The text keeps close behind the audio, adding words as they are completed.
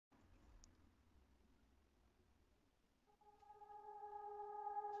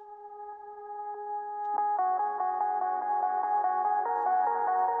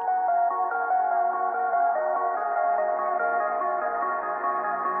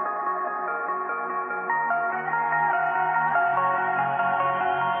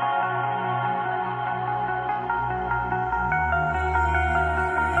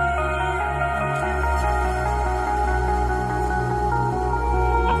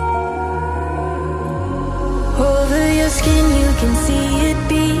skin, you can see it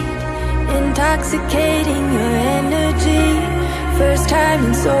beat, intoxicating your energy. First time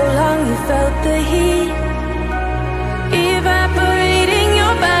in so long you felt the heat, evaporating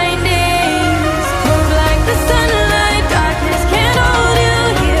your bindings. Move like the sunlight, darkness can't hold you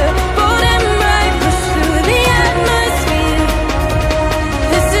here. Bold and bright, push through the atmosphere.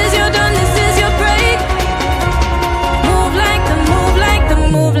 This is your dawn, this is your break. Move like the, move like the,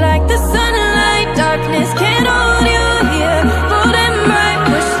 move like the sunlight, darkness can't hold you here. Bold and bright,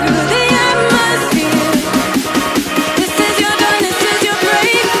 push through the atmosphere. This is your dawn, this is your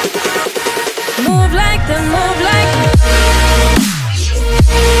break. Move like the, move like the.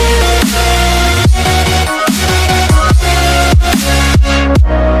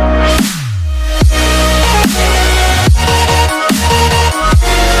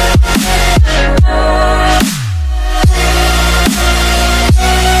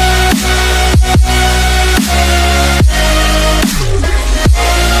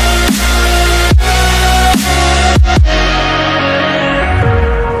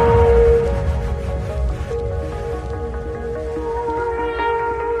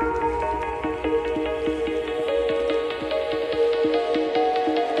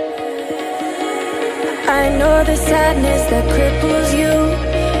 I know the sadness that cripples you,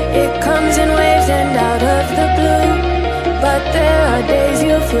 it comes in waves and out of the blue. But there are days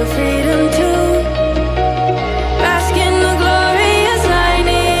you feel freedom too. Bask in the glorious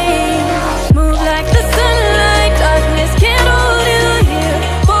lightning. Move like the sunlight, darkness can't hold you here.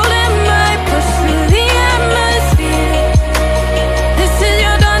 Bold and bright, push through the atmosphere. This is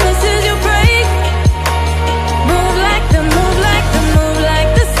your dawn, this is your break. Move like the, move like the, move like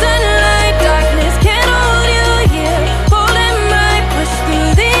the sunlight, darkness can't hold you here. Bold and bright, push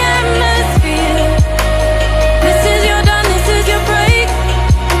through the atmosphere. This is your dawn, this is your break.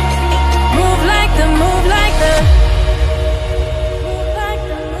 Move like the, move like the, move like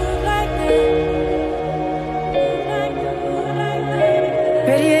the, move like the, move like the, move like the.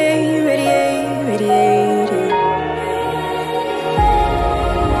 Radiate, radiate, radiate.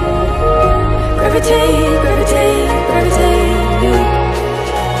 Gravitate, gravitate, gravitate.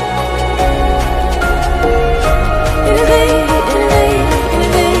 Innovate, innovate,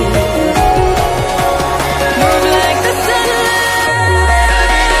 innovate. Move like the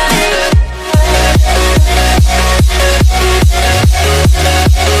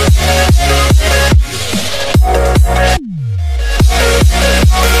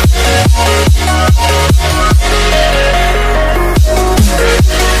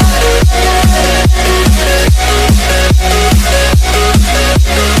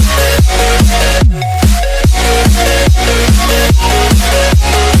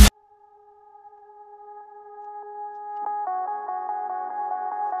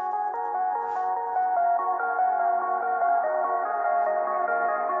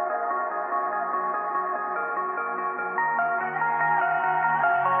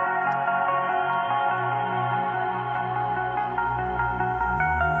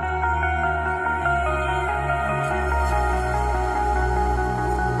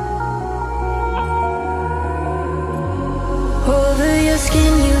over your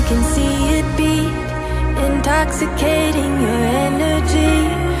skin, you can see it beat, intoxicating your energy.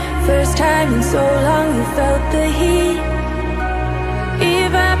 First time in so long you felt the heat,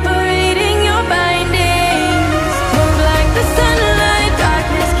 evaporating your bindings. Move like the sunlight,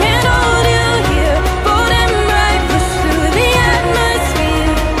 darkness can't hold you here. Bold and bright, push through the atmosphere.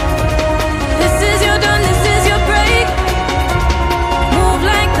 This is your dawn, this is your break. Move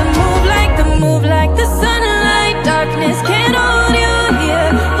like the, move like the, move like the sunlight, darkness can't hold you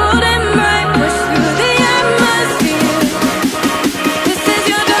here. Bold and bright, push through the atmosphere. This is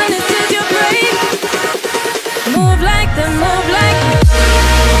your dawn, this is your break. Move like the, move like the.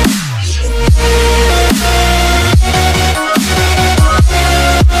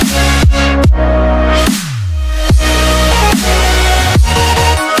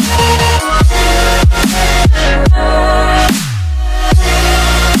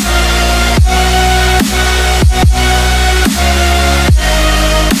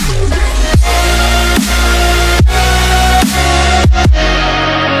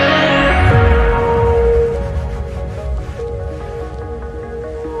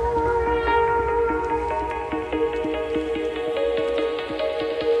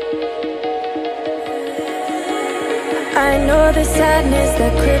 I know the sadness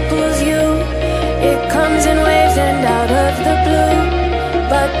that cripples you, it comes in waves and out of the blue.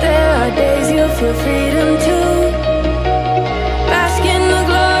 But there are days you feel freedom too. Bask in the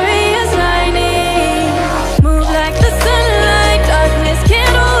glorious lightning. Move like the sunlight, darkness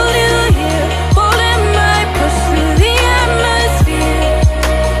can't hold you here. Bold and bright, push through the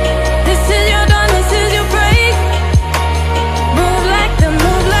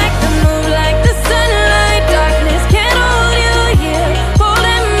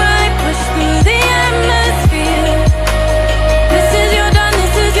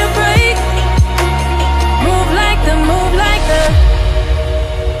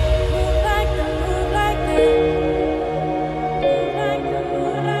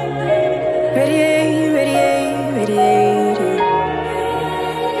Radiate, radiate, radiate.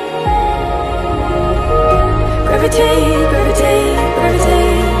 Gravitate, gravitate,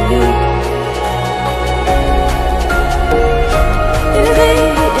 gravitate.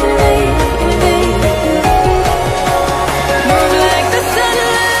 Innovate, innovate, innovate. Move like the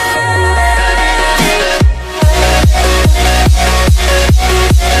sunlight.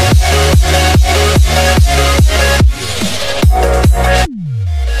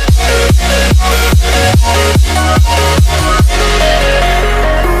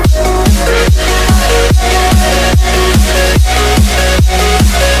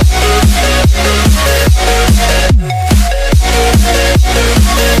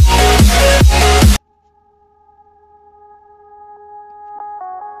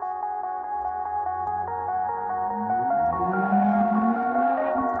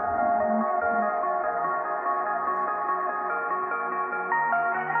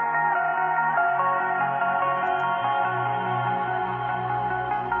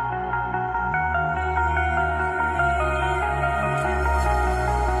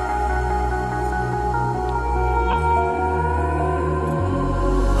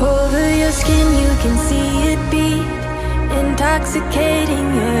 Over your skin you can see it beat, intoxicating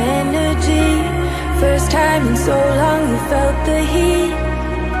your energy. First time in so long you felt the heat,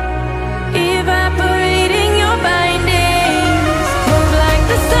 evaporating your bindings. Move like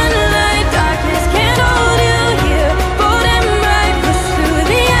the sunlight, darkness can't hold you here. Bold and bright, push through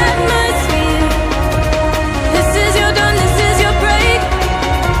the atmosphere. This is your dawn, this is your break.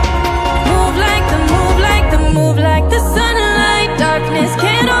 Move like the, move like the, move like the sunlight. Darkness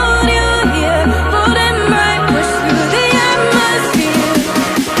can't hold you here. Bold and bright, push through the atmosphere.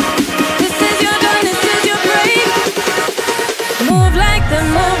 This is your dawn, this is your break. Move like the,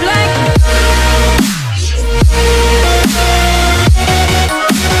 move like the.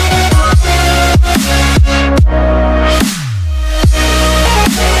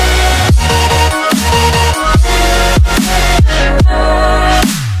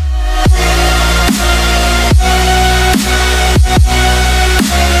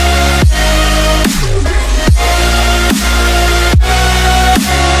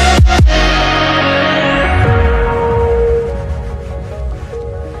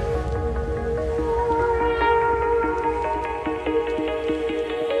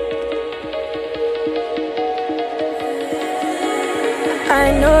 I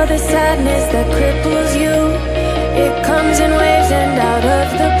know the sadness that cripples you. It comes in waves and out of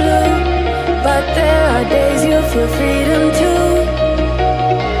the blue. But there are days you feel freedom too.